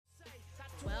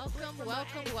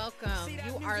Welcome.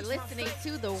 You are listening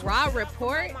to the Raw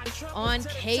Report on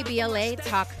KBLA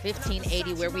Talk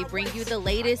 1580, where we bring you the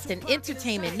latest in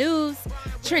entertainment news,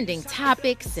 trending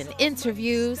topics, and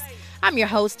interviews. I'm your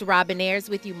host, Robin Ayers,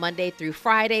 with you Monday through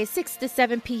Friday, 6 to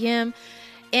 7 p.m.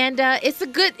 And it's a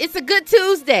good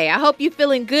Tuesday. I hope you're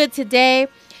feeling good today.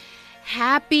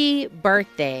 Happy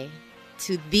birthday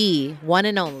to the one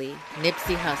and only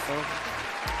Nipsey Hussle.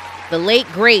 The late,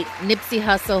 great Nipsey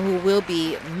Hussle, who will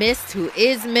be missed, who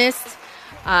is missed.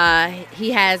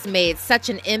 He has made such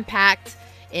an impact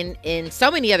in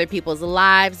so many other people's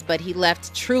lives, but he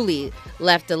truly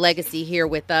left a legacy here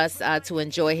with us to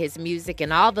enjoy his music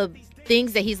and all the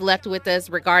things that he's left with us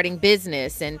regarding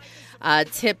business and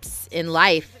tips in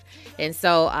life. And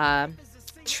so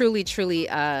truly,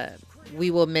 we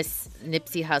will miss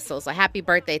Nipsey Hussle. So happy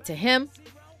birthday to him.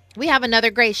 We have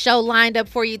another great show lined up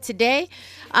for you today.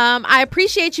 I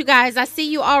appreciate you guys. I see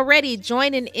you already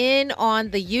joining in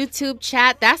on the YouTube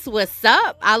chat. That's what's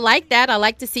up. I like that. I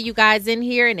like to see you guys in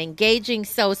here and engaging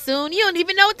so soon. You don't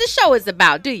even know what the show is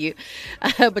about, do you?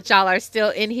 But y'all are still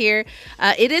in here.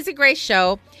 It is a great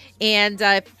show. And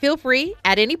feel free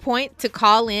at any point to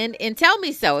call in and tell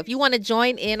me so. If you want to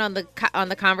join in on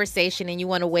the conversation and you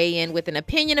want to weigh in with an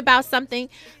opinion about something,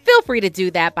 feel free to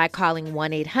do that by calling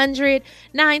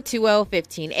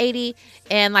 1-800-920-1580.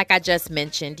 And like I just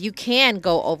mentioned, you can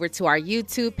go over to our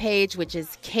YouTube page, which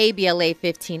is KBLA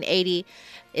 1580.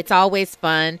 It's always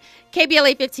fun.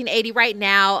 KBLA 1580 right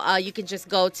now, you can just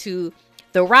go to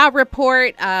the Raw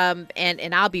Report,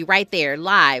 and I'll be right there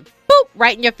live. Boop,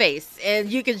 right in your face. And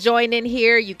you can join in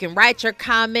here. You can write your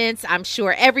comments. I'm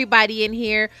sure everybody in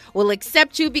here will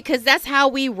accept you because that's how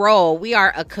we roll. We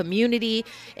are a community,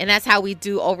 and that's how we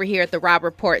do over here at the Raw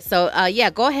Report. So,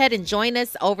 go ahead and join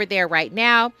us over there right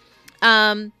now.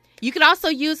 You can also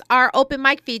use our open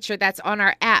mic feature that's on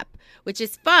our app, which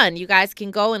is fun. You guys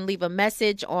can go and leave a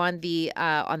message on the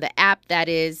app that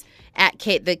is at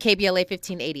the KBLA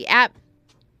 1580 app.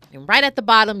 And right at the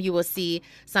bottom, you will see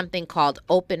something called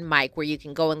Open Mic, where you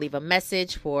can go and leave a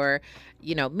message for,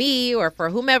 me or for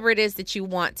whomever it is that you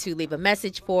want to leave a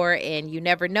message for. And you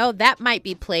never know, that might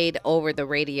be played over the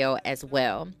radio as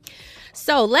well.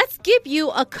 So let's give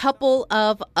you a couple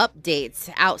of updates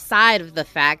outside of the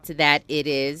fact that it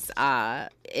is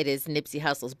Nipsey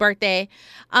Hussle's birthday.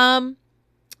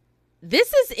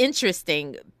 This is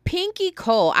interesting. Pinky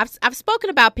Cole. I've spoken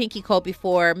about Pinky Cole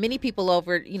before. Many people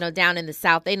over, down in the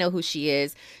South, they know who she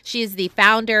is. She is the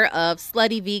founder of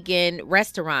Slutty Vegan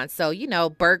Restaurants. So,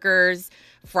 burgers,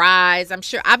 fries. I'm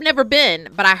sure I've never been,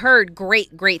 but I heard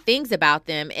great things about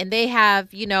them. And they have,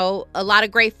 a lot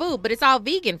of great food, but it's all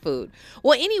vegan food.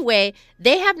 Well, anyway,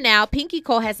 Pinky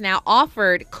Cole has now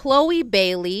offered Chloe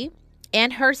Bailey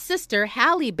and her sister,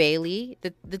 Halle Bailey,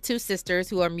 the two sisters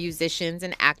who are musicians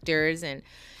and actors and,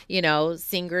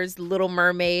 singers, Little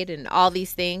Mermaid and all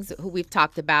these things who we've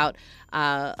talked about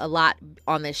a lot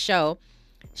on this show.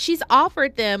 She's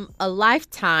offered them a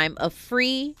lifetime of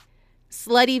free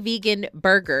Slutty Vegan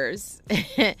burgers.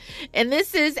 And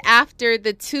this is after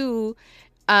the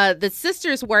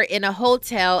sisters were in a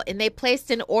hotel and they placed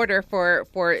an order for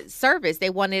service. They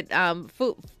wanted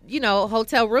food,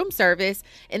 hotel room service,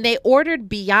 and they ordered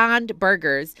Beyond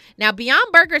Burgers. Now,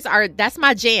 Beyond Burgers that's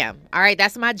my jam. All right,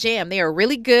 that's my jam. They are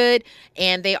really good,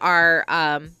 and they are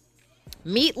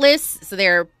meatless, so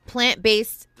they're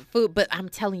plant-based food. But I'm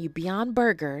telling you, Beyond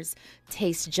Burgers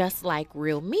tastes just like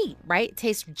real meat, right?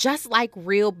 Tastes just like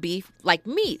real beef, like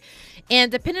meat.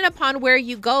 And depending upon where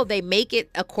you go, they make it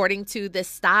according to the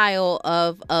style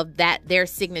of their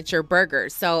signature burger.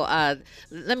 So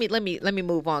let me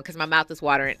move on because my mouth is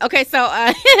watering. Okay, so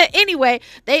anyway,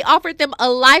 they offered them a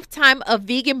lifetime of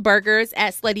vegan burgers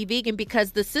at Slutty Vegan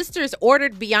because the sisters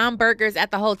ordered Beyond Burgers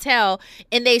at the hotel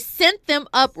and they sent them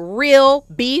up real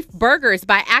beef burgers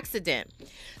by accident.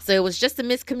 So it was just a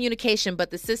miscommunication, but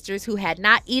the sisters who had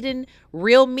not eaten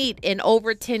real meat in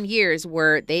over 10 years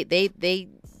they ate the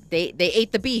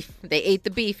beef. They ate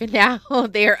the beef, and now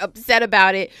they're upset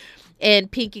about it. And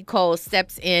Pinky Cole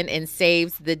steps in and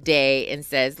saves the day and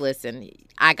says, listen,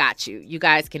 I got you. You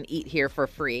guys can eat here for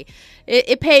free.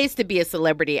 It pays to be a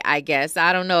celebrity, I guess.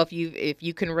 I don't know if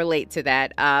you can relate to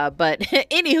that. But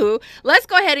anywho, let's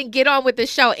go ahead and get on with the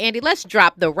show. Andy, let's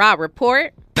drop the Raw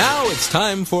Report. Now it's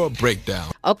time for a breakdown.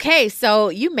 Okay, so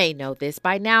you may know this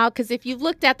by now because if you've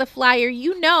looked at the flyer,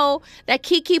 you know that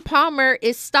Keke Palmer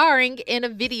is starring in a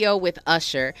video with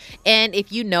Usher. And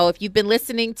if you've been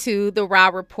listening to the Raw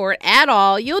Report at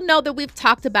all, you'll know that we've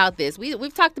talked about this.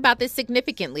 We've talked about this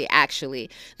significantly, actually.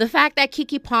 The fact that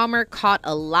Keke Palmer caught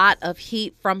a lot of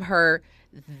heat from her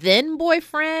then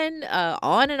boyfriend,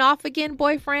 on and off again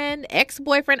boyfriend,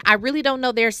 ex-boyfriend. I really don't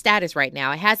know their status right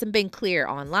now. It hasn't been clear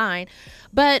online,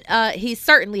 but he's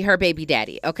certainly her baby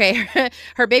daddy, okay?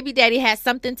 Her baby daddy has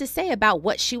something to say about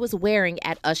what she was wearing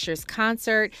at Usher's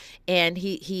concert, and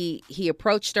he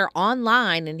approached her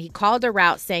online, and he called her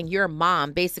out saying, "You're a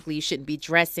mom. Basically, you shouldn't be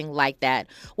dressing like that."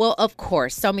 Well, of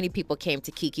course, so many people came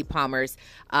to Keke Palmer's,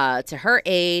 to her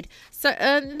aid. So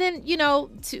then,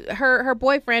 to her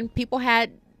boyfriend, people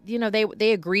had,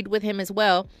 they agreed with him as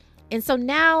well. And so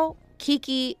now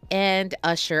Keke and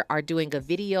Usher are doing a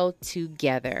video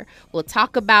together. We'll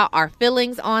talk about our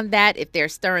feelings on that. If they're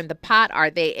stirring the pot, are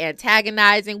they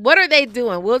antagonizing? What are they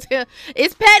doing?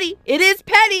 It's petty. It is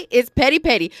petty. It's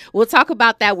petty. We'll talk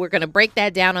about that. We're going to break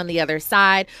that down on the other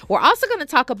side. We're also going to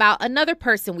talk about another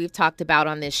person we've talked about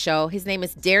on this show. His name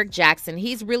is Derek Jackson.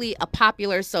 He's really a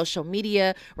popular social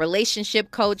media relationship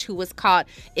coach who was caught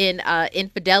in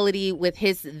infidelity with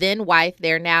his then wife.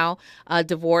 They're now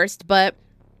divorced, but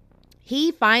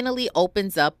he finally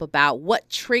opens up about what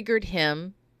triggered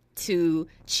him to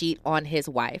cheat on his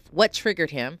wife. What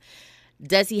triggered him?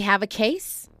 Does he have a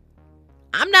case?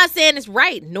 I'm not saying it's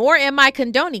right, nor am I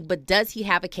condoning, but does he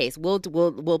have a case? We'll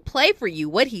play for you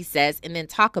what he says and then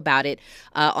talk about it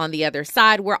on the other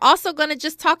side. We're also going to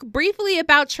just talk briefly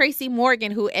about Tracy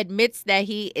Morgan, who admits that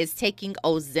he is taking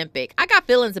Ozempic. I got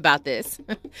feelings about this,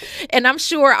 and I'm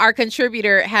sure our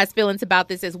contributor has feelings about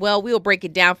this as well. We'll break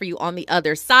it down for you on the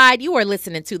other side. You are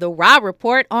listening to The Raw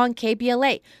Report on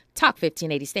KBLA. Talk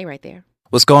 1580. Stay right there.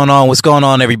 What's going on? What's going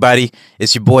on, everybody?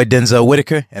 It's your boy Denzel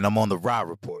Whitaker, and I'm on The Raw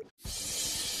Report.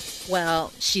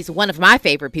 Well, she's one of my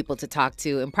favorite people to talk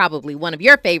to and probably one of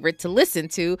your favorite to listen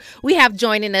to. We have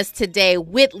joining us today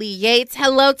Whitley Yates.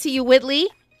 Hello to you, Whitley.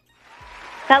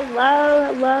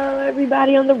 Hello,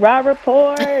 everybody on the Raw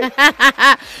Report. That's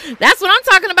what I'm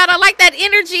talking about. I like that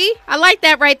energy. I like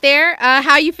that right there.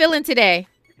 How you feeling today?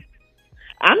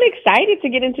 I'm excited to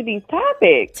get into these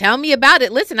topics. Tell me about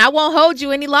it. Listen, I won't hold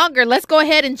you any longer. Let's go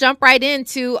ahead and jump right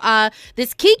into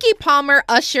this Keke Palmer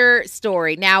Usher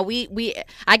story. Now,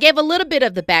 I gave a little bit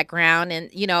of the background,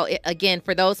 and again,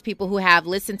 for those people who have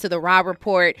listened to the Raw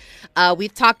Report,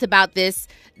 we've talked about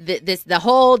the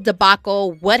whole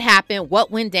debacle, what happened,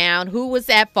 what went down, who was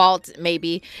at fault,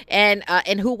 maybe, and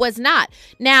who was not.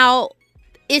 Now,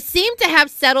 it seemed to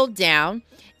have settled down.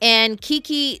 And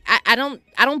Keke, I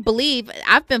don't believe,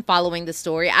 I've been following the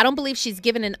story. I don't believe she's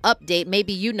given an update.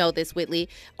 Maybe you know this, Whitley,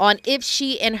 on if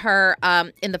she and her,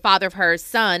 and the father of her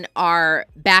son are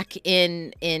back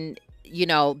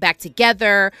back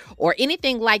together or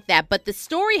anything like that. But the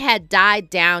story had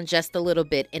died down just a little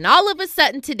bit. And all of a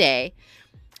sudden today,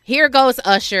 here goes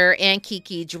Usher and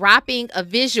Keke dropping a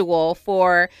visual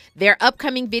for their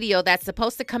upcoming video that's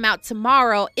supposed to come out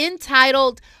tomorrow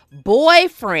entitled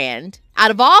Boyfriend. Out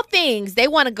of all things, they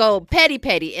want to go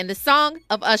petty. And the song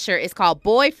of Usher is called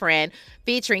Boyfriend,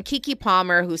 featuring Keke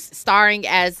Palmer, who's starring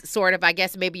as sort of, I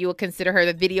guess maybe you would consider her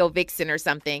the video vixen or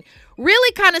something.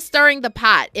 Really kind of stirring the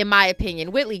pot, in my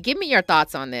opinion. Whitley, give me your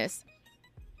thoughts on this.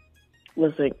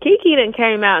 Listen, Keke done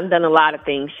came out and done a lot of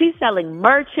things. She's selling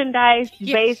merchandise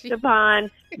based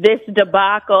upon this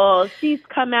debacle. She's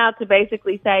come out to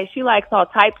basically say she likes all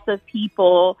types of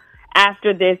people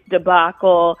after this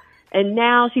debacle. And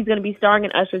now she's going to be starring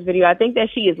in Usher's video. I think that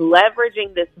she is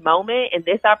leveraging this moment and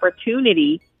this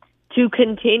opportunity to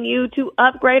continue to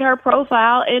upgrade her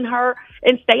profile and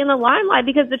stay in the limelight.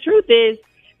 Because the truth is,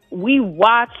 we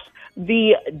watched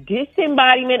the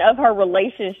disembodiment of her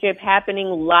relationship happening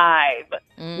live.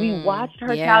 We watched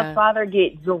her child's father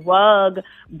get drugged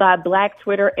by Black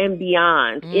Twitter and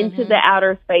beyond into the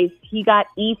outer space. He got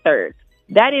ethered.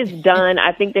 That is done.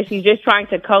 I think that she's just trying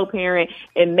to co-parent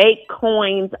and make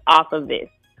coins off of this.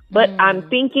 But I'm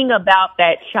thinking about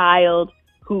that child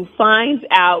who finds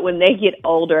out when they get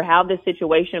older how the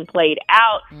situation played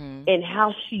out and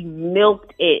how she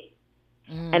milked it.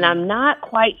 And I'm not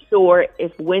quite sure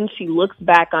if when she looks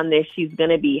back on this, she's going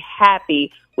to be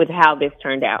happy with how this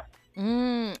turned out.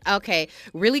 Okay.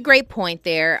 Really great point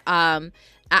there.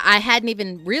 I hadn't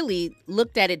even really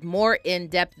looked at it more in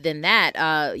depth than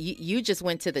that. You just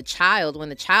went to the child when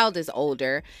the child is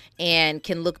older and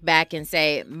can look back and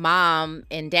say, Mom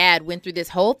and Dad went through this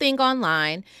whole thing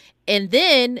online. And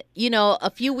then, a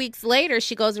few weeks later,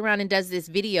 she goes around and does this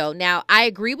video. Now, I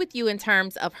agree with you in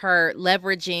terms of her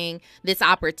leveraging this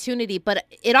opportunity, but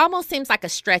it almost seems like a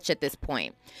stretch at this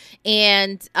point.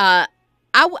 And I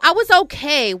was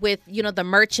okay with, the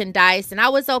merchandise, and I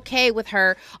was okay with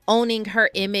her owning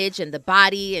her image and the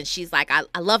body. And she's like,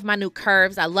 I love my new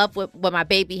curves. I love what my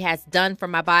baby has done for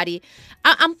my body.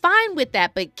 I'm fine with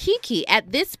that. But Keke,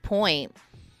 at this point,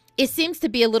 it seems to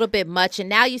be a little bit much, and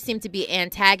now you seem to be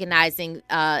antagonizing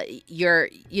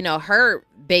her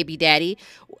baby daddy.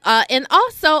 And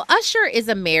also, Usher is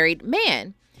a married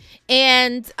man.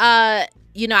 And, I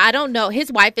don't know.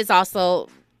 His wife is also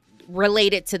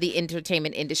related to the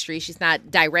entertainment industry. She's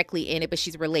not directly in it, but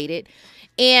she's related.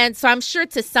 And so I'm sure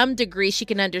to some degree she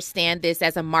can understand this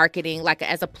as a marketing,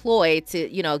 as a ploy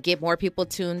to, get more people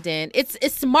tuned in. It's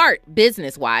smart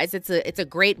business wise. It's a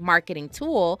great marketing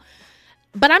tool.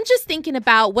 But I'm just thinking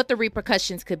about what the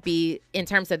repercussions could be in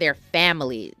terms of their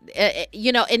family,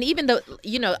 and even though,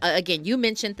 again, you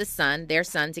mentioned their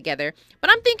son together, but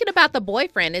I'm thinking about the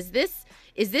boyfriend. Is this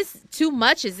too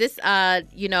much? Is this,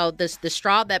 the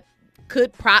straw that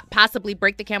could possibly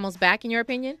break the camel's back, in your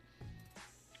opinion?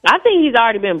 I think he's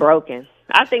already been broken.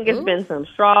 I think it's been some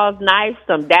straws, knives,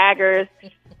 some daggers.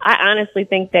 I honestly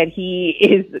think that he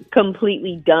is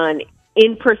completely done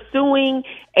in pursuing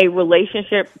a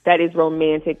relationship that is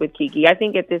romantic with Keke. I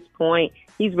think at this point,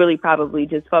 he's really probably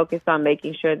just focused on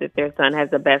making sure that their son has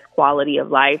the best quality of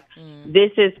life.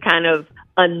 This is kind of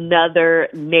another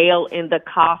nail in the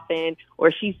coffin,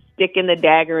 or she's sticking the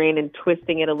dagger in and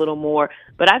twisting it a little more.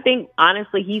 But I think,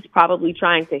 honestly, he's probably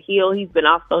trying to heal. He's been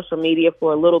off social media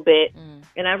for a little bit.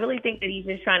 And I really think that he's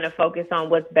just trying to focus on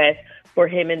what's best for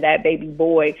him and that baby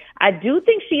boy. I do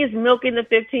think she is milking the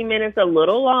 15 minutes a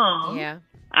little long. Yeah.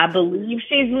 I believe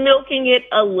she's milking it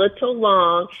a little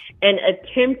long and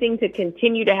attempting to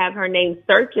continue to have her name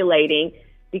circulating,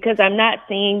 because I'm not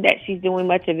seeing that she's doing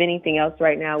much of anything else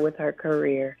right now with her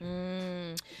career.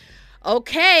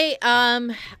 Okay.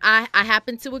 I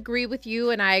happen to agree with you,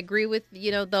 and I agree with,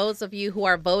 those of you who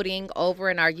are voting over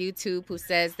in our YouTube who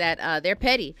says that they're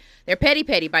petty. They're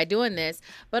petty by doing this.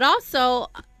 But also,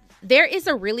 there is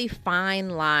a really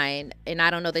fine line, and I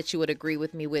don't know that you would agree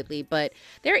with me, Whitley, but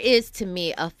there is, to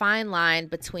me, a fine line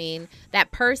between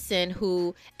that person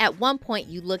who at one point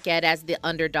you look at as the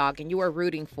underdog and you are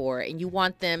rooting for, and you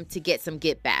want them to get some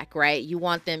get back, right? You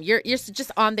want them, you're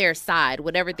just on their side,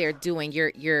 whatever they're doing,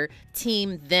 you're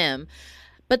team them.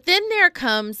 But then there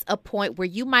comes a point where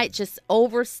you might just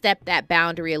overstep that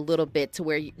boundary a little bit to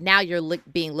where now you're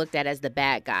being looked at as the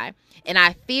bad guy. And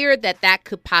I fear that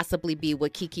could possibly be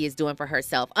what Keke is doing for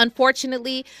herself.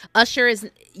 Unfortunately, Usher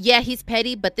he's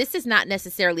petty, but this is not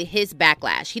necessarily his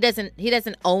backlash. He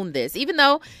doesn't own this. Even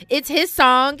though it's his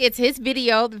song, it's his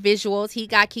video, the visuals, he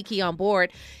got Keke on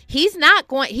board. He's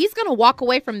going to walk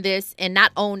away from this and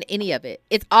not own any of it.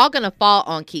 It's all going to fall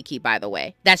on Keke, by the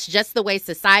way. That's just the way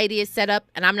society is set up.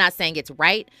 And I'm not saying it's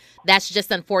right. That's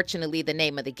just unfortunately the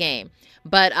name of the game.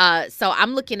 But so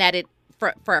I'm looking at it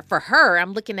for her.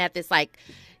 I'm looking at this like,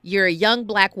 you're a young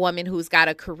black woman who's got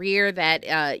a career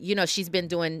that, she's been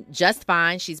doing just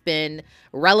fine. She's been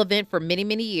relevant for many,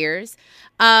 many years.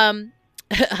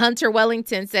 Hunter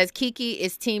Wellington says Keke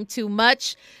is team too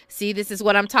much. See, this is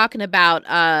what I'm talking about.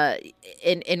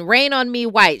 In Rain on Me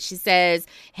White, she says,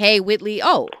 hey, Whitley.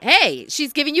 Oh, hey,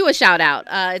 she's giving you a shout out.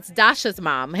 It's Dasha's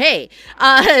mom. Hey.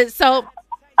 So.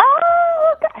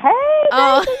 Oh, hey.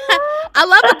 Oh, I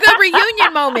love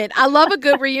a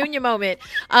good reunion moment.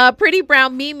 Pretty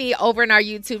Brown Mimi over in our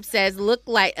YouTube says, looks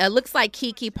like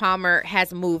Keke Palmer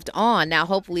has moved on. Now,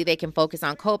 hopefully they can focus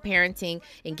on co-parenting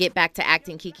and get back to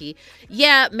acting Keke.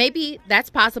 Yeah, maybe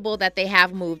that's possible that they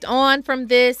have moved on from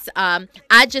this.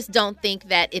 I just don't think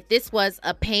that if this was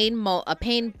a pain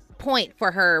point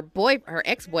for her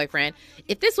ex-boyfriend,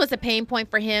 if this was a pain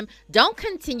point for him, don't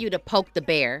continue to poke the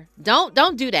bear.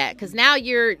 Don't do that, because now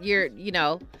you're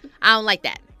I don't like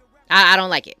that. I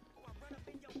don't like it.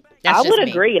 I would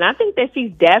agree, and I think that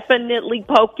she's definitely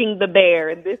poking the bear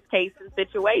in this case and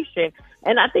situation,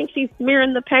 and I think she's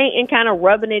smearing the paint and kind of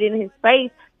rubbing it in his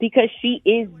face because she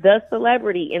is the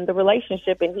celebrity in the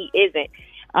relationship and he isn't.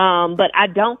 But I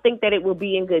don't think that it will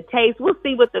be in good taste. We'll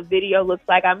see what the video looks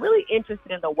like. I'm really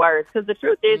interested in the words, because the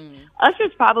truth is,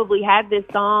 Usher's probably had this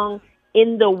song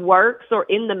in the works or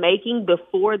in the making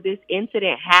before this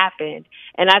incident happened.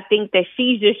 And I think that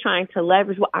she's just trying to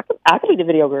leverage, well, I could be the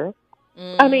video girl.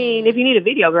 I mean, if you need a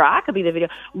video girl, I could be the video.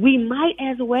 We might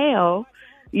as well,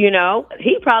 he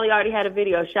probably already had a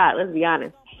video shot, let's be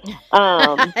honest.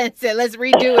 So let's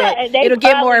redo it.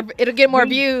 It'll get more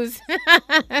views.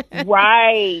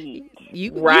 Right.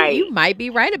 You might be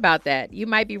right about that. You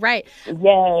might be right.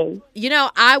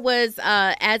 Yes. I was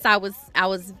as I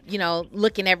was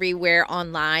looking everywhere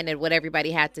online at what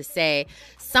everybody had to say,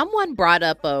 someone brought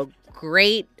up a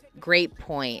great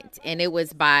point, and it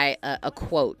was by a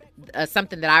quote,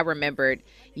 something that I remembered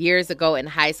years ago in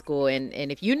high school, and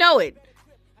if you know it,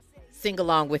 sing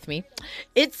along with me.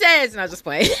 It says, and I was just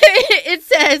playing, it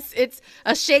says, it's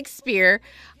a Shakespeare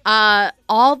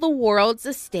All the world's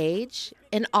a stage,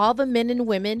 and all the men and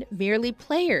women merely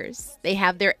players. They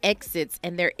have their exits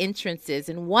and their entrances,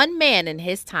 and one man in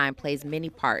his time plays many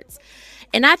parts.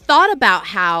 And I thought about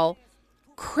how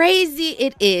crazy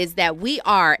it is that we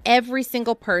are, every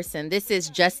single person, this is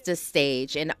just a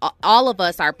stage, and all of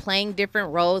us are playing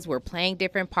different roles. We're playing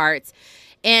different parts.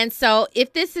 And so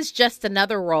if this is just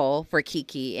another role for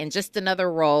Keke and just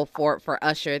another role for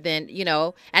Usher, then, you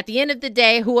know, at the end of the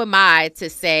day, who am I to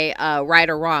say right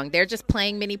or wrong? They're just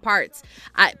playing many parts.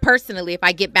 Personally, if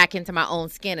I get back into my own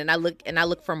skin and I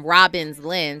look from Robin's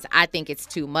lens, I think it's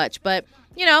too much. But,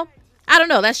 you know, I don't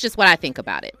know. That's just what I think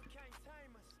about it.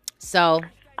 So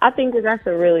I think that that's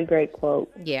a really great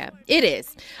quote. Yeah, it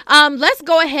is. Let's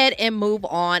go ahead and move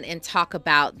on and talk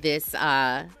about this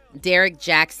Derek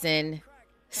Jackson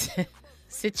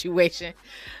situation.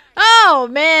 Oh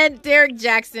man, Derek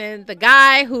Jackson, the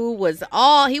guy who was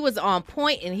on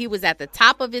point and he was at the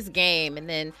top of his game, and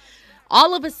then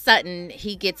all of a sudden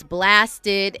he gets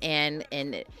blasted and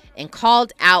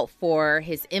called out for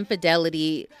his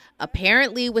infidelity,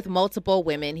 apparently with multiple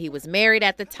women. He was married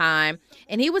at the time,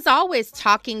 and he was always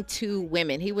talking to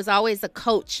women. He was always a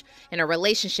coach and a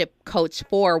relationship coach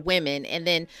for women. And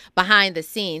then behind the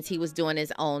scenes, he was doing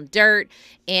his own dirt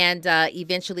and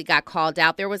eventually got called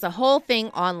out. There was a whole thing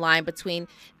online between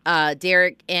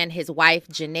Derek and his wife,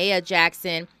 Janaea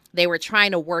Jackson. They were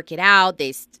trying to work it out.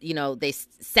 They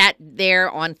sat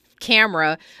there on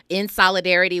camera in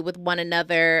solidarity with one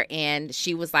another, and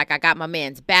she was like, I got my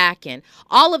man's back, and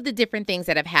all of the different things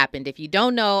that have happened. If you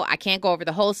don't know, I can't go over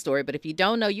the whole story, but if you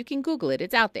don't know, you can Google it.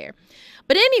 It's out there.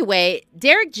 But anyway,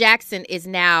 Derek Jackson is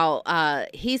now,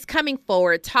 he's coming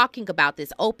forward talking about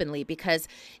this openly because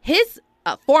his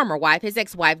former wife, his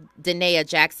ex-wife, Janaea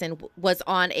Jackson, was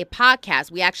on a podcast.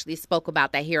 We actually spoke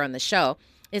about that here on the show.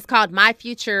 It's called My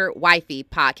Future Wifey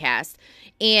podcast.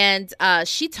 And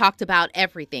she talked about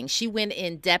everything. She went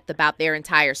in depth about their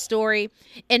entire story.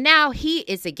 And now he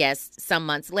is a guest some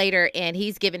months later, and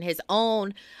he's given his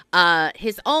own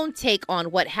take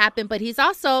on what happened. But he's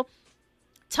also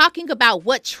talking about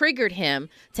what triggered him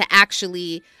to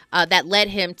actually, that led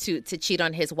him to cheat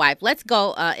on his wife. Let's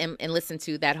go and listen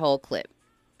to that whole clip.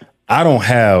 I don't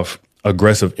have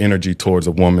aggressive energy towards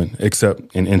a woman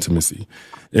except in intimacy.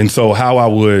 And so how I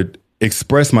would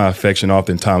express my affection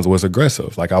oftentimes was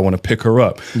aggressive. Like I want to pick her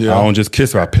up. Yeah. I don't just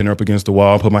kiss her. I pin her up against the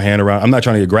wall, put my hand around. I'm not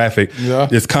trying to get graphic. Yeah.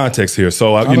 There's context here.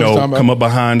 So, I come up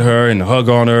behind her and hug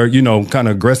on her, kind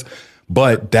of aggressive.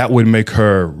 But that would make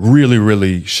her really,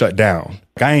 really shut down.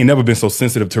 I ain't never been so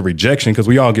sensitive to rejection because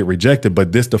we all get rejected.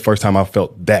 But this is the first time I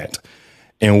felt that.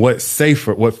 And what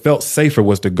felt safer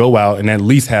was to go out and at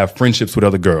least have friendships with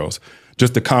other girls.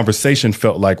 Just the conversation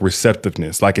felt like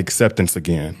receptiveness, like acceptance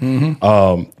again.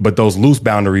 Mm-hmm. But those loose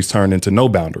boundaries turned into no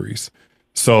boundaries.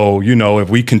 So, if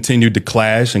we continued to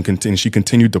clash and she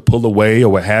continued to pull away or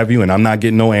what have you, and I'm not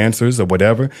getting no answers or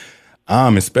whatever,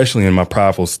 I'm especially in my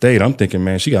prideful state. I'm thinking,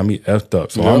 man, she got me effed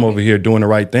up. So I'm over here doing the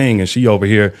right thing and she over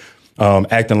here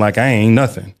acting like I ain't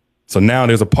nothing. So now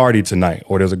there's a party tonight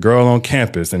or there's a girl on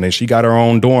campus and then she got her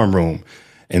own dorm room.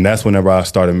 And that's whenever I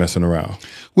started messing around.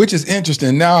 Which is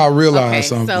interesting. Now I realize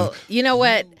something. So you know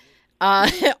what?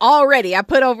 Already I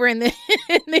put over in the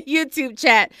YouTube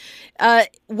chat.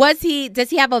 Does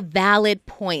he have a valid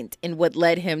point in what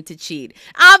led him to cheat?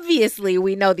 Obviously,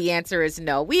 we know the answer is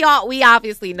no. We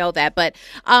obviously know that. But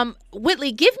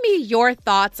Whitley, give me your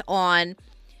thoughts on,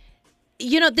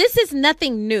 this is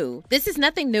nothing new. This is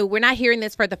nothing new. We're not hearing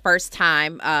this for the first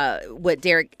time, what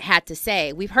Derek had to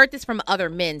say. We've heard this from other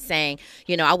men saying,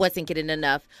 I wasn't getting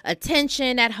enough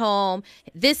attention at home.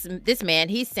 This man,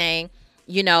 he's saying,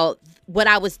 what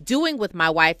I was doing with my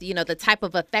wife, the type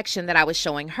of affection that I was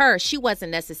showing her, she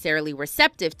wasn't necessarily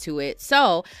receptive to it.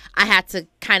 So I had to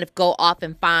kind of go off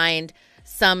and find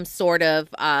some sort of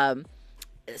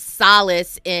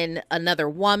solace in another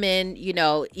woman.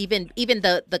 Even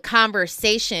the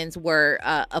conversations were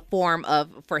a form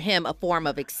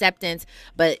of acceptance,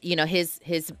 but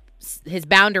his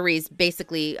boundaries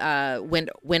basically went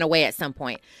away at some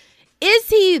point. Is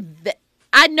he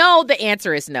I know the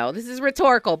answer is no. This is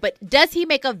rhetorical, but does he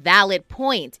make a valid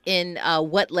point in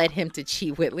what led him to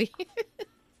cheat, Whitley?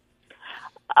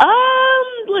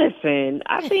 Listen,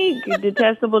 I think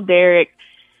detestable Derek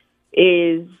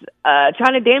is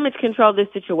trying to damage control this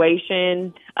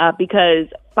situation because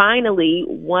finally,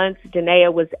 once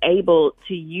Janaea was able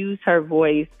to use her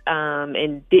voice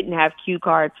and didn't have cue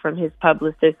cards from his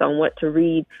publicist on what to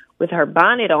read with her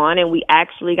bonnet on, and we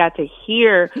actually got to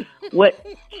hear what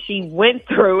she went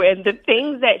through and the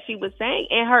things that she was saying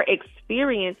and her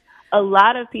experience, a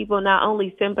lot of people not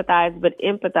only sympathized but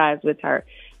empathized with her.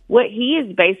 what he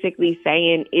is basically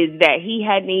saying is that he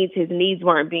had needs, his needs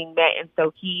weren't being met, and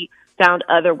so he found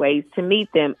other ways to meet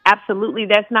them. Absolutely,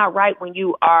 that's not right when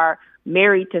you are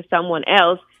married to someone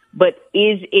else, but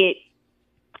is it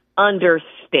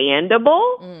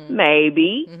understandable?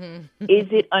 Maybe. Is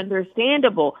it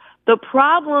understandable? The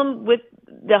problem with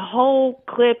the whole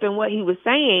clip and what he was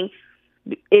saying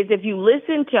is if you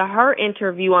listen to her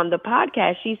interview on the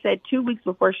podcast, she said 2 weeks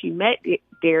before she met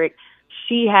Derek,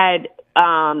 she had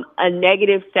a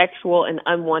negative sexual and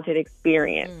unwanted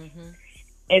experience.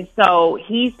 And so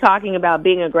he's talking about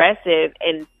being aggressive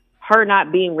and her not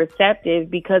being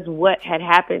receptive because what had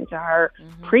happened to her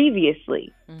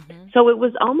previously. So it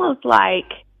was almost like,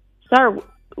 sir,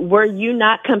 were you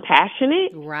not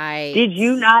compassionate? Right. Did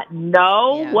you not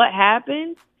know what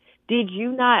happened? Did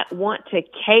you not want to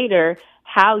cater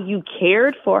how you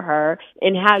cared for her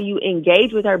and how you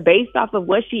engaged with her based off of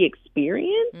what she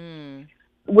experienced?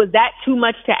 Was that too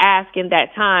much to ask in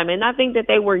that time? And I think that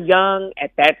they were young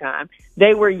at that time.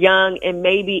 They were young, and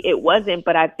maybe it wasn't,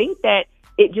 but I think that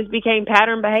it just became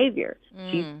pattern behavior.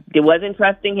 She wasn't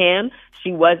trusting him.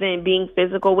 She wasn't being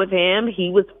physical with him.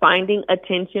 He was finding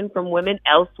attention from women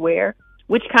elsewhere,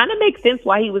 which kind of makes sense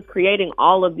why he was creating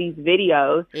all of these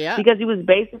videos. Because he was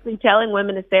basically telling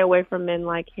women to stay away from men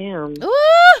like him.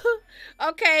 Ooh,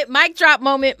 okay, mic drop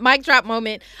moment.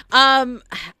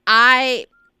 I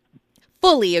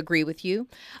fully agree with you.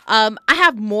 I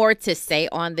have more to say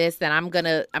on this, and I'm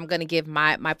gonna give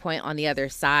my point on the other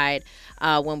side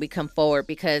when we come forward,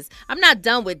 because I'm not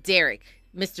done with Derek,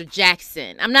 Mr.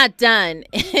 Jackson. I'm not done.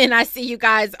 And I see you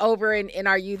guys over in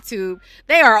our YouTube.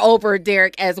 They are over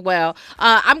Derek as well.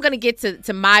 I'm going to get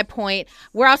to my point.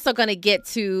 We're also going to get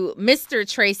to Mr.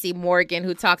 Tracy Morgan,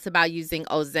 who talks about using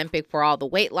Ozempic for all the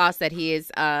weight loss that he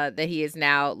is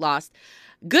now lost.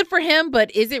 Good for him, but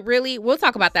is it really? We'll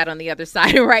talk about that on the other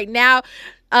side. Right now,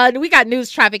 we got news,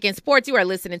 traffic, and sports. You are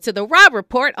listening to The Rob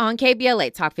Report on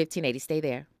KBLA Talk 1580. Stay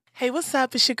there. Hey, what's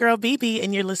up? It's your girl, BB,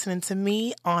 and you're listening to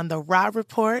me on The Rob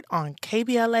Report on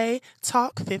KBLA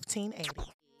Talk 1580.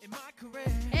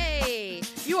 Hey,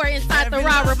 you are inside The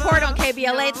Rob Report on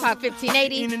KBLA Talk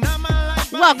 1580.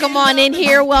 Welcome on in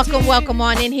here. Welcome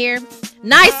on in here.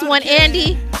 Nice one,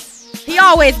 Andy. He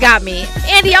always got me.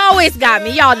 Andy always got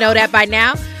me. Y'all know that by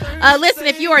now. Listen,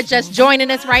 if you are just joining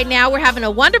us right now, we're having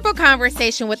a wonderful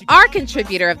conversation with our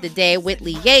contributor of the day,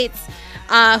 Whitley Yates,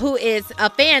 who is a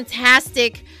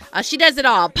fantastic, she does it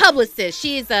all, publicist.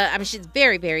 She's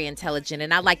very, very intelligent,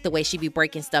 and I like the way she be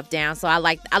breaking stuff down. So I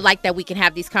like that we can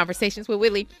have these conversations with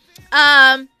Whitley.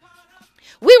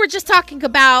 We were just talking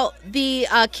about the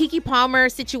Keke Palmer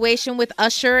situation with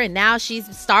Usher, and now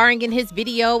she's starring in his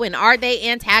video. And are they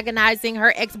antagonizing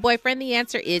her ex-boyfriend? The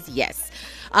answer is yes.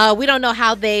 We don't know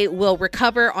how they will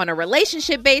recover on a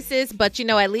relationship basis, but,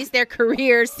 at least their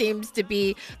career seems to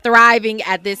be thriving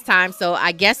at this time. So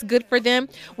I guess good for them.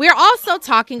 We're also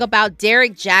talking about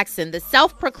Derek Jackson, the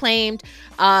self-proclaimed,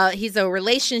 he's a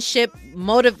relationship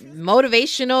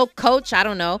motivational coach. I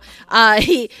don't know.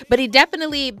 But he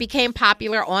definitely became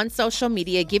popular on social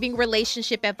media, giving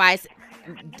relationship advice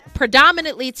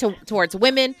predominantly towards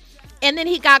women. And then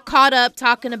he got caught up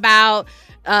talking about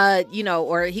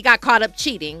or he got caught up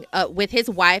cheating with his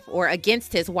wife, or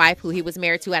against his wife, who he was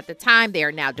married to at the time. They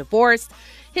are now divorced.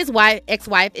 His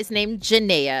ex-wife is named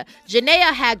Janaea.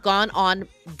 Janaea had gone on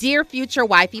Dear Future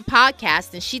Wifey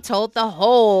podcast, and she told the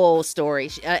whole story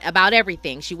about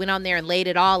everything. She went on there and laid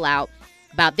it all out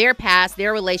about their past,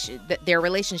 their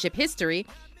relationship history.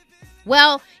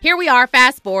 Well, here we are,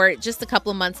 fast forward just a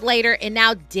couple of months later, and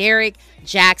now Derek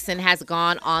Jackson has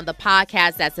gone on the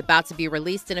podcast that's about to be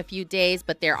released in a few days,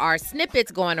 but there are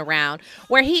snippets going around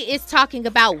where he is talking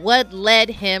about what led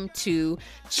him to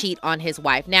cheat on his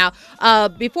wife. Now,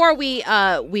 before we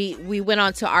went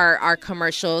on to our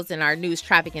commercials and our news,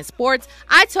 traffic, and sports,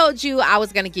 I told you I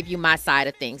was going to give you my side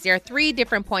of things. There are 3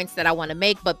 different points that I want to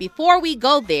make, but before we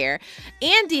go there,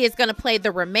 Andy is going to play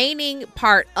the remaining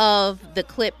part of the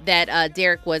clip that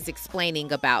Derek was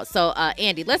explaining about. So,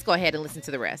 Andy, let's go ahead and listen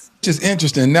to the rest. Just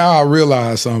interesting. Now I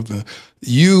realize something.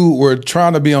 You were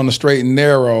trying to be on the straight and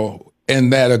narrow,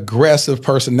 and that aggressive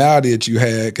personality that you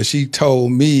had, because she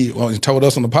told me, told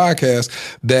us on the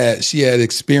podcast, that she had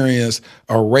experienced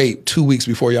a rape 2 weeks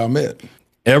before y'all met.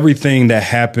 Everything that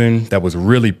happened that was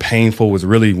really painful was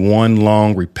really one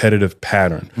long repetitive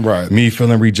pattern. Right. Me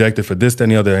feeling rejected for this, that,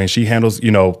 and the other. And she handles,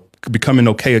 becoming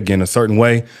okay again a certain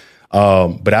way.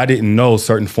 But I didn't know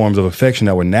certain forms of affection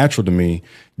that were natural to me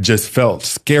just felt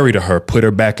scary to her, put her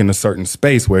back in a certain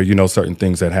space where, certain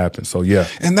things that happen. So, yeah.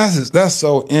 And that's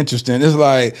so interesting. It's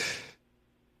like,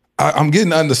 I'm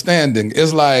getting understanding.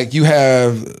 It's like you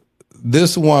have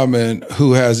this woman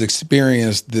who has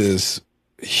experienced this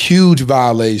huge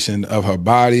violation of her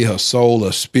body, her soul,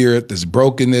 her spirit, this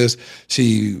brokenness.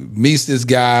 She meets this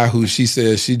guy who she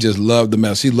says she just loved the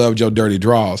mess. She loved your dirty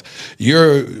draws.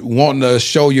 You're wanting to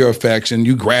show your affection.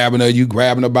 You grabbing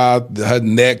her by her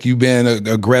neck. You being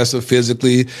aggressive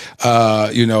physically,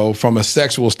 from a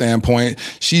sexual standpoint.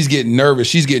 She's getting nervous.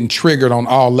 She's getting triggered on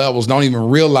all levels. Don't even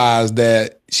realize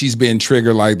that she's been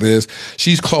triggered like this.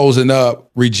 She's closing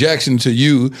up rejection to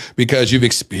you because you've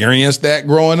experienced that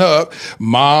growing up.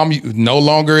 Mom no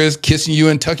longer is kissing you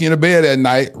and tucking you in bed at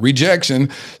night. Rejection.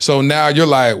 So now you're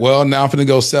like, well, now I'm going to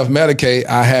go self-medicate.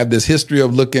 I have this history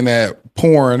of looking at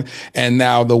porn, and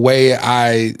now the way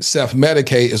I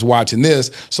self-medicate is watching this.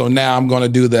 So now I'm going to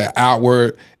do the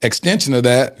outward extension of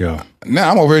that. Yeah. Now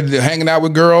I'm over here hanging out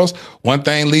with girls. One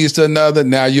thing leads to another.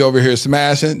 Now you over here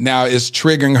smashing. Now it's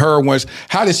triggering her.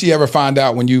 How did she ever find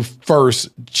out when you first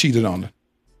cheated on her?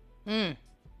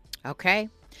 Okay.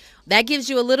 That gives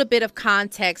you a little bit of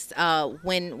context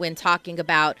when talking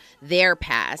about their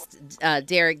past,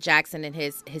 Derek Jackson and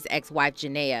his ex-wife,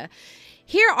 Janaea.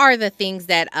 Here are the things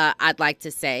that I'd like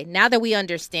to say. Now that we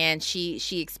understand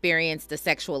she experienced a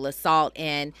sexual assault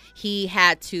and he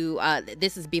had to,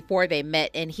 this is before they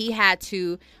met, and he had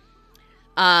to,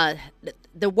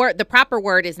 the proper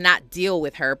word is not deal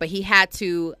with her, but he had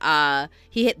to,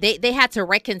 they had to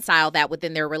reconcile that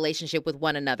within their relationship with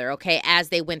one another, okay, as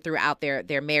they went throughout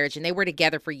their marriage, and they were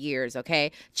together for years,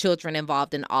 okay, children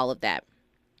involved in all of that.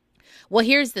 Well,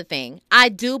 here's the thing. I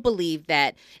do believe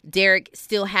that Derek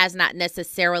still has not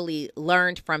necessarily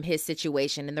learned from his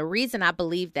situation. And the reason I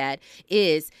believe that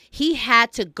is he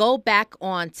had to go back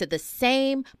on to the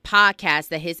same podcast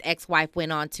that his ex-wife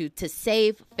went on to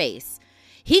save face.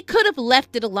 He could have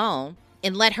left it alone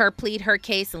and let her plead her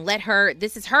case and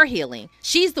this is her healing.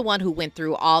 She's the one who went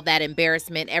through all that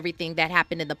embarrassment, everything that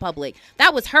happened in the public.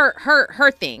 That was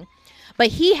her thing. But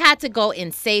he had to go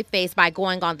and save face by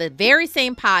going on the very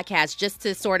same podcast just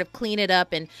to sort of clean it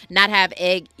up and not have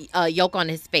egg yolk on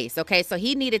his face. Okay, so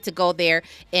he needed to go there,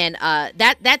 and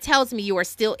that tells me you are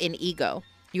still in ego.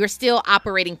 You are still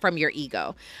operating from your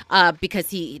ego because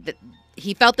he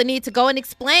felt the need to go and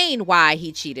explain why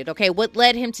he cheated. Okay, what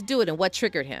led him to do it and what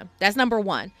triggered him. That's number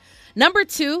one. Number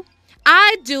two,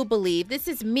 I do believe, this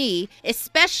is me,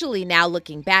 especially now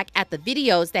looking back at the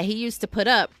videos that he used to put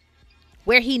up,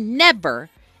 where he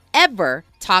never, ever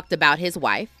talked about his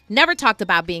wife, never talked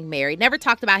about being married, never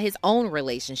talked about his own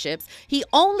relationships. He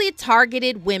only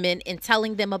targeted women in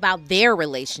telling them about their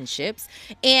relationships.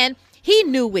 And he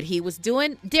knew what he was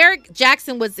doing. Derek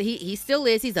Jackson he still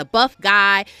is. He's a buff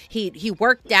guy. He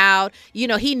worked out. You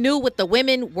know, he knew what the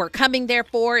women were coming there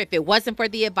for. If it wasn't for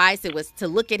the advice, it was to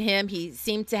look at him. He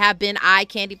seemed to have been eye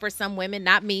candy for some women,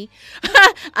 not me.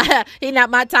 He's not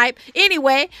my type.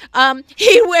 Anyway,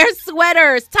 he wears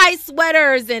sweaters, tight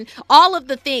sweaters, and all of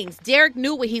the things. Derek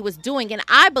knew what he was doing, and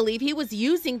I believe he was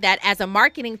using that as a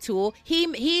marketing tool.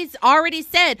 He's already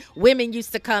said women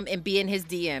used to come and be in his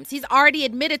DMs. He's already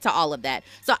admitted to all of that.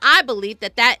 So I believe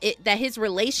that his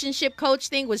relationship coach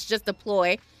thing was just a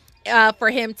ploy for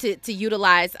him to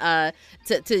utilize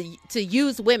to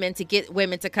use women to get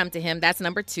women to come to him. That's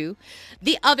number two.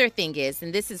 The other thing is,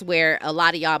 and this is where a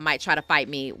lot of y'all might try to fight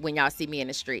me when y'all see me in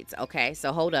the streets. Okay,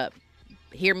 so hold up,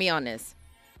 hear me on this.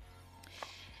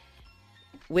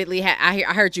 Whitley, I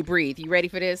heard you breathe. You ready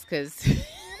for this? Because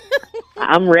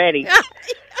I'm ready.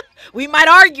 We might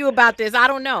argue about this. I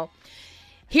don't know.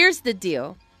 Here's the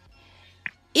deal.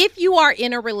 If you are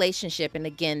in a relationship, and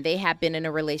again, they have been in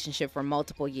a relationship for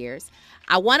multiple years,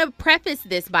 I want to preface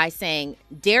this by saying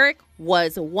Derek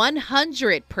was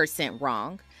 100%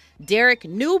 wrong. Derek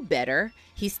knew better.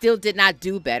 He still did not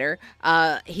do better.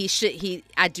 I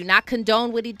do not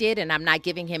condone what he did, and I'm not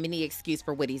giving him any excuse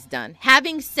for what he's done.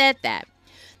 Having said that,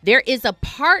 there is a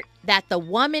part that the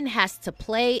woman has to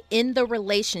play in the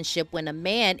relationship when a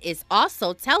man is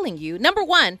also telling you, number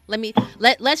one,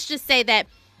 let's just say that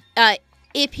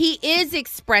if he is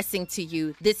expressing to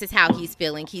you, this is how he's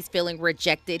feeling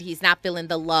rejected, he's not feeling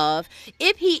the love.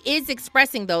 If he is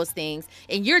expressing those things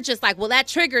and you're just like, well, that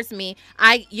triggers me,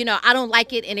 I don't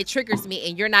like it and it triggers me,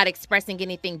 and you're not expressing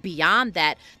anything beyond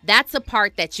that, that's a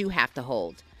part that you have to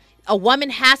hold. A woman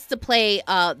has to play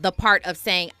the part of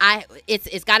saying,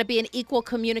 it's got to be an equal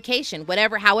communication,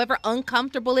 however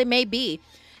uncomfortable it may be.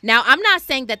 Now, I'm not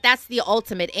saying that that's the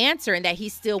ultimate answer and that he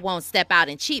still won't step out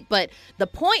and cheat. But the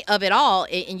point of it all,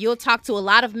 and you'll talk to a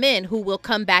lot of men who will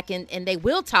come back and they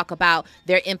will talk about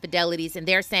their infidelities, and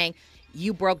they're saying,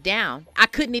 you broke down. I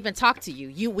couldn't even talk to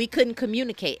you. We couldn't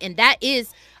communicate. And that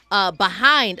is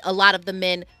behind a lot of the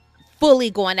men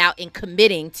fully going out and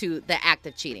committing to the act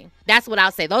of cheating. That's what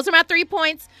I'll say. Those are my 3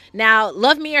 points. Now,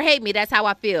 love me or hate me, that's how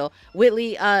I feel.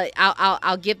 Whitley,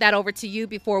 I'll give that over to you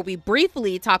before we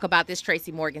briefly talk about this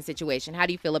Tracy Morgan situation. How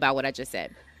do you feel about what I just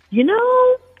said? You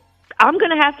know, I'm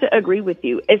going to have to agree with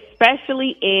you,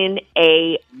 especially in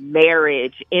a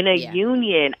marriage, in a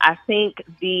union. I think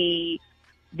the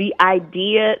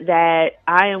idea that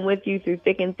I am with you through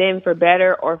thick and thin for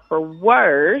better or for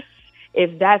worse,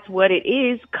 if that's what it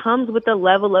is, comes with a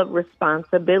level of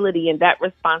responsibility. And that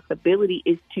responsibility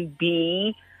is to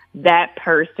be that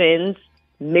person's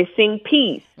missing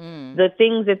piece. The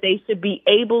things that they should be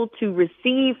able to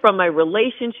receive from a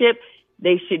relationship,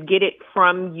 they should get it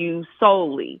from you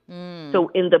solely. So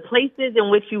in the places in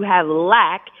which you have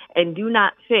lack and do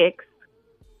not fix,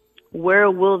 where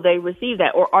will they receive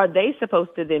that? Or are they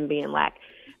supposed to then be in lack?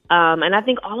 And I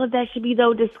think all of that should be,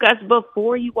 though, discussed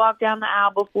before you walk down the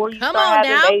aisle, before you start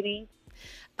having babies,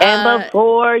 and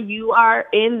before you are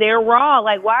in there raw.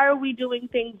 Like, why are we doing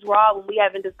things raw when we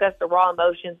haven't discussed the raw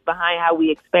emotions behind how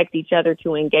we expect each other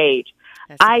to engage?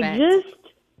 I just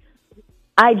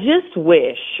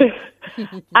wish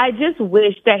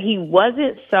that he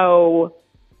wasn't so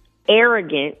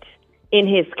arrogant in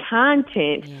his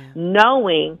content,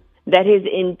 knowing that his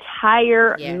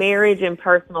entire marriage and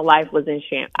personal life was in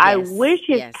shambles. I wish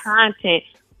his content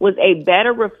was a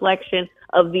better reflection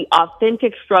of the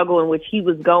authentic struggle in which he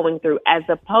was going through, as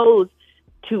opposed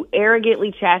to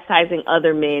arrogantly chastising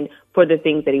other men for the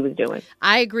things that he was doing.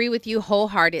 I agree with you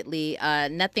wholeheartedly.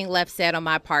 Nothing left said on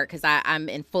my part, because I'm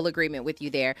in full agreement with you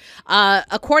there.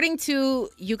 According to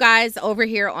you guys over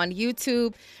here on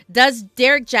YouTube, does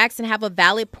Derek Jackson have a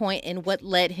valid point in what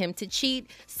led him to cheat?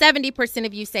 70%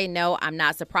 of you say no. I'm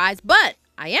not surprised, but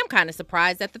I am kind of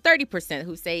surprised at the 30%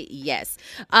 who say yes.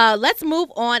 Let's move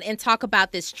on and talk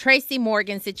about this Tracy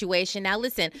Morgan situation. Now,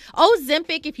 listen,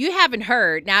 Ozempic, if you haven't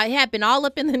heard, now it had been all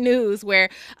up in the news where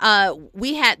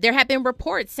there have been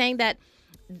reports saying that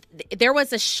there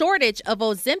was a shortage of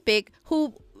Ozempic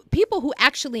people who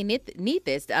actually need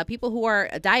this, people who are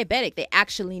diabetic, they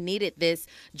actually needed this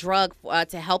drug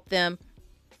to help them.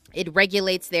 It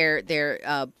regulates their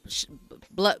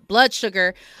blood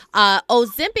sugar.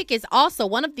 Ozempic is also,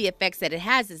 one of the effects that it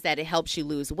has is that it helps you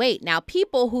lose weight. Now,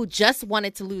 people who just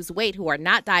wanted to lose weight, who are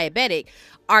not diabetic,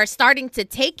 are starting to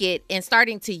take it and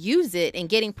starting to use it and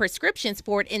getting prescriptions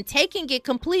for it and taking it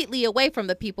completely away from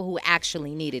the people who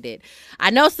actually needed it.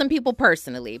 I know some people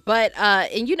personally, but,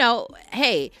 and you know,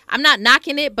 hey, I'm not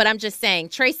knocking it, but I'm just saying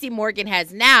Tracy Morgan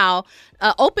has now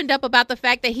opened up about the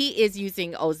fact that he is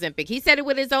using Ozempic. He said it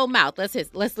with his own mouth. Let's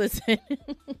listen.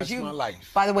 That's my life.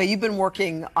 By the way, you've been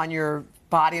working on your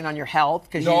body and on your health.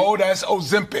 No, that's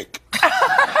Ozempic.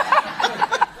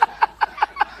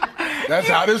 That's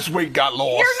how this week got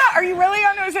lost. You're not. Are you really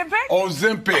on Ozempic?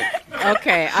 Ozempic.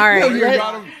 Okay, all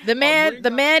right.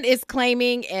 The man is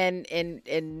claiming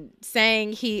and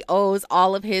saying he owes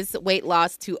all of his weight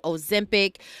loss to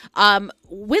Ozempic.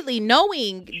 Whitley,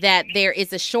 knowing that there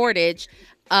is a shortage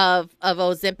of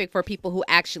Ozempic for people who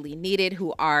actually need it,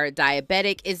 who are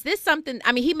diabetic, is this something?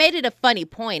 I mean, he made it a funny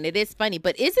point. It is funny,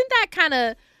 but isn't that kind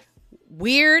of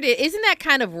weird? Isn't that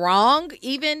kind of wrong?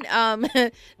 Even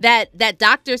that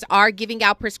doctors are giving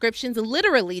out prescriptions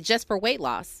literally just for weight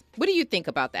loss. What do you think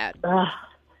about that?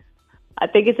 I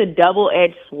think it's a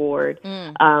double-edged sword.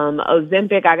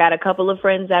 Ozempic, I got a couple of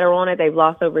friends that are on it. They've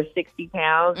lost over 60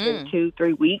 pounds in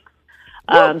 2-3 weeks.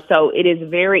 So it is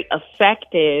very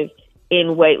effective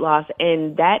in weight loss,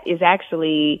 and that is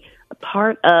actually a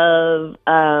part of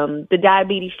the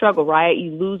diabetes struggle, right?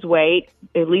 You lose weight,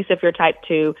 at least if you're type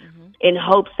 2, in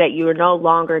hopes that you are no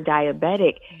longer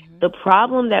diabetic. The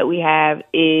problem that we have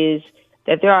is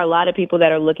that there are a lot of people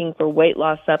that are looking for weight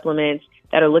loss supplements,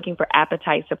 that are looking for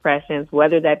appetite suppressants,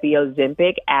 whether that be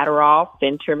Ozempic, Adderall,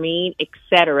 Phentermine,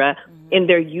 etc., and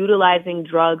they're utilizing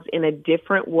drugs in a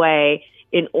different way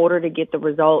in order to get the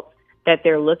results that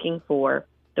they're looking for.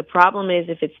 The problem is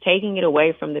if it's taking it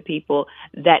away from the people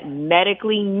that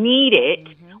medically need it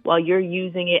while you're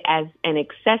using it as an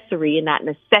accessory and not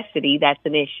necessity, that's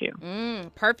an issue.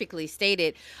 Perfectly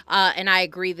stated. And I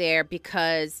agree there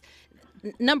because,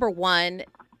 number one,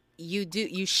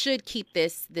 you should keep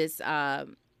this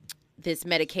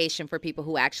medication for people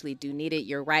who actually do need it.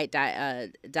 You're right,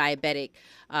 diabetic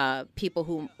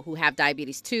people who have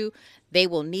diabetes too, they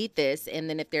will need this. And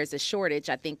then if there's a shortage,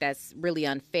 I think that's really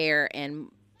unfair and,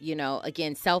 you know,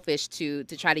 again, selfish to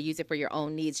try to use it for your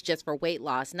own needs just for weight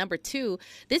loss. Number two,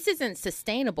 this isn't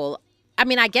sustainable. I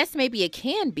mean, I guess maybe it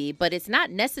can be, but it's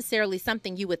not necessarily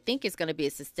something you would think is going to be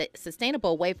a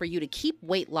sustainable way for you to keep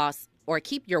weight loss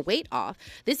keep your weight off.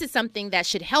 This is something that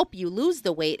should help you lose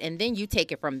the weight, and then you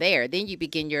take it from there. Then you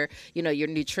begin your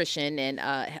nutrition and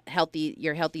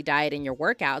your healthy diet and your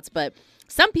workouts. But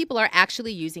some people are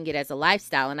actually using it as a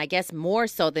lifestyle, and I guess more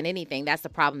so than anything, that's the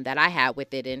problem that I had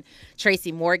with it. And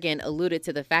Tracy Morgan alluded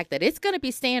to the fact that it's going to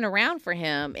be staying around for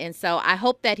him, and so I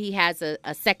hope that he has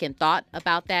a second thought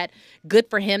about that. Good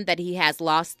for him that he has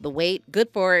lost the weight. Good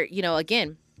for,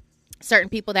 again, certain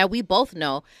people that we both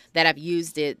know that have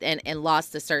used it and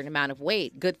lost a certain amount of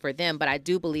weight. Good for them. But I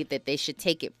do believe that they should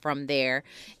take it from there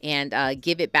and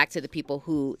give it back to the people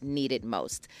who need it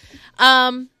most.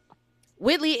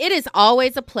 Whitley, it is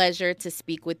always a pleasure to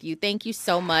speak with you. Thank you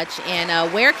so much.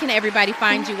 And where can everybody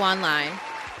find you online?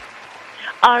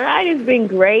 All right. It's been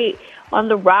great. On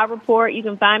the Raw Report, you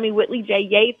can find me, Whitley J.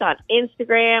 Yates, on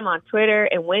Instagram, on Twitter,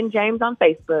 and Win James on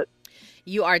Facebook.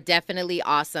 You are definitely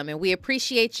awesome, and we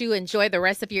appreciate you. Enjoy the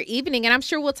rest of your evening, and I'm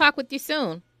sure we'll talk with you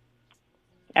soon.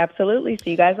 Absolutely.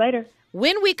 See you guys later.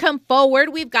 When we come forward,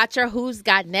 we've got your Who's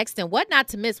Got Next and What Not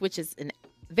to Miss, which is a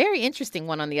very interesting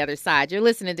one on the other side. You're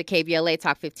listening to KBLA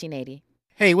Talk 1580.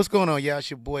 Hey, what's going on, y'all?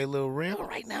 It's your boy, Lil Real.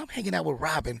 Right now, I'm hanging out with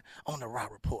Robin on the Raw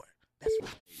Report. That's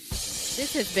right.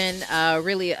 This has been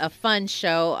really a fun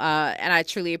show, and I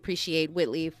truly appreciate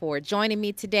Whitley for joining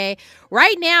me today.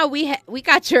 Right now, we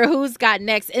got your Who's Got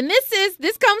Next, and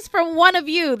this comes from one of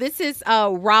you. This is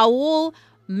Raul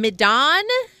Midan.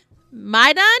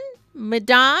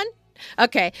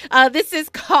 Okay, this is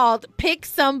called Pick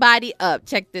Somebody Up.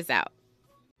 Check this out.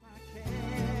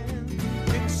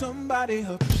 Pick somebody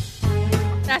up.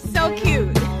 That's so cute.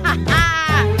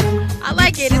 I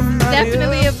like it. It's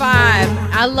definitely a vibe.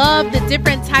 I love the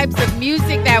different types of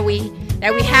music that we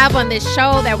have on this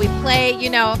show that we play.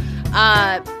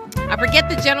 I forget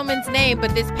the gentleman's name,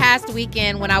 but this past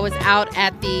weekend when I was out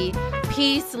at the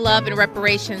Peace, Love, and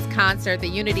Reparations concert, the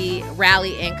Unity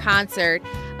Rally and concert,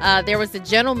 there was a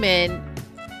gentleman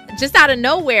just out of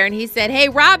nowhere, and he said, "Hey,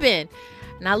 Robin."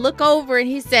 And I look over and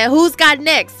he said, "Who's got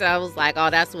next?" So I was like, oh,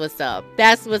 that's what's up.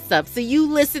 That's what's up. So you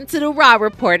listen to the Raw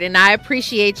Report, and I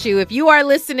appreciate you. If you are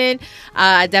listening,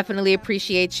 I definitely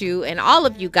appreciate you and all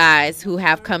of you guys who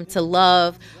have come to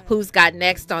love Who's Got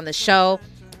Next on the show.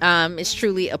 It's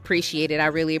truly appreciated. I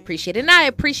really appreciate it. And I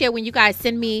appreciate when you guys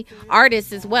send me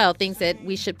artists as well, things that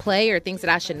we should play or things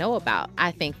that I should know about. I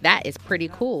think that is pretty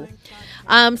cool.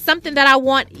 Something that I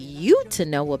want you to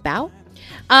know about.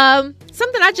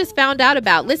 Something I just found out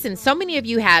about. Listen, so many of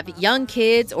you have young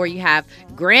kids, or you have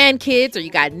grandkids, or you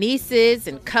got nieces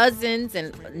and cousins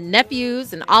and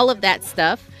nephews and all of that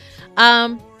stuff.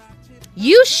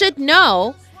 You should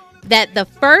know that the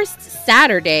first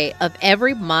Saturday of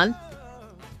every month,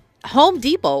 Home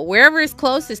Depot, wherever is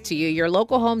closest to you, your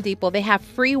local Home Depot, they have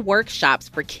free workshops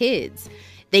for kids.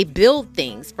 They build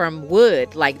things from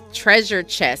wood, like treasure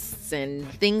chests and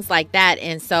things like that.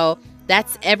 And so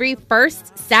that's every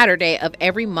first Saturday of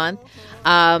every month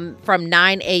from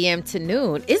 9 a.m. to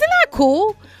noon. Isn't that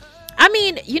cool? I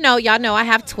mean, y'all know I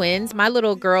have twins. My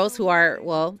little girls who are,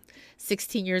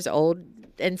 16 years old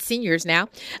and seniors now.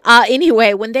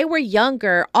 Anyway, when they were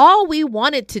younger, all we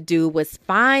wanted to do was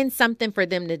find something for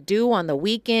them to do on the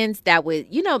weekends that would,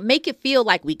 make it feel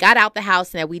like we got out the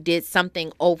house and that we did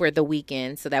something over the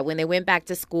weekend, so that when they went back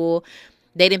to school,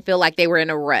 they didn't feel like they were in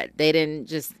a rut. They didn't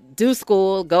just do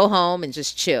school, go home, and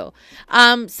just chill.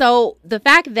 So the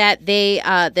fact that they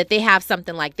have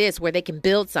something like this where they can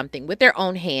build something with their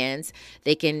own hands,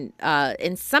 they can,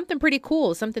 and something pretty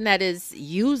cool, something that is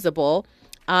usable,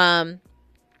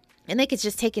 and they could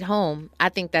just take it home. I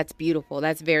think that's beautiful.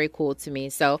 That's very cool to me.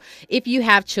 So if you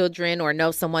have children or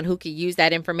know someone who could use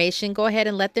that information, go ahead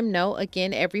and let them know.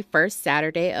 Again, every first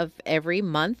Saturday of every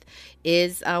month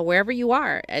is wherever you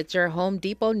are at your Home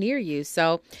Depot near you.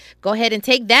 So go ahead and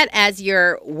take that as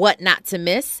your what not to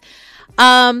miss.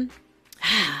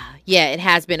 Yeah, it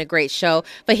has been a great show.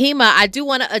 Fahima, I do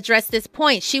want to address this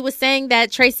point. She was saying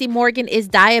that Tracy Morgan is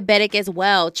diabetic as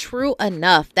well. True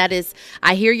enough. That is,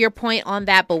 I hear your point on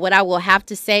that. But what I will have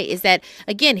to say is that,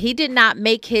 again, he did not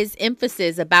make his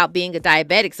emphasis about being a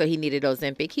diabetic, so he needed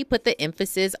Ozempic. He put the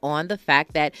emphasis on the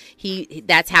fact that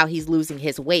that's how he's losing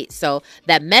his weight. So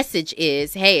that message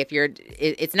is, hey,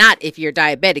 it's not if you're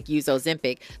diabetic, use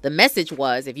Ozempic. The message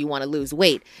was, if you want to lose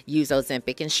weight, use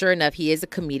Ozempic. And sure enough, he is a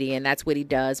comedian. That's what he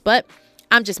does. But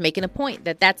I'm just making a point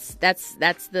that's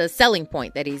the selling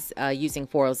point that he's using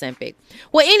for Ozempic.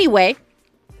 Well, anyway,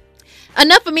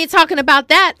 enough of me talking about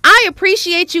that. I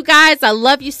appreciate you guys. I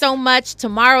love you so much.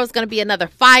 Tomorrow is going to be another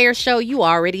fire show. You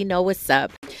already know what's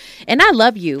up. And I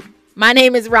love you. My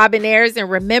name is Robin Ayers, and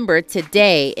remember,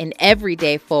 today and every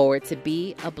day forward to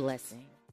be a blessing.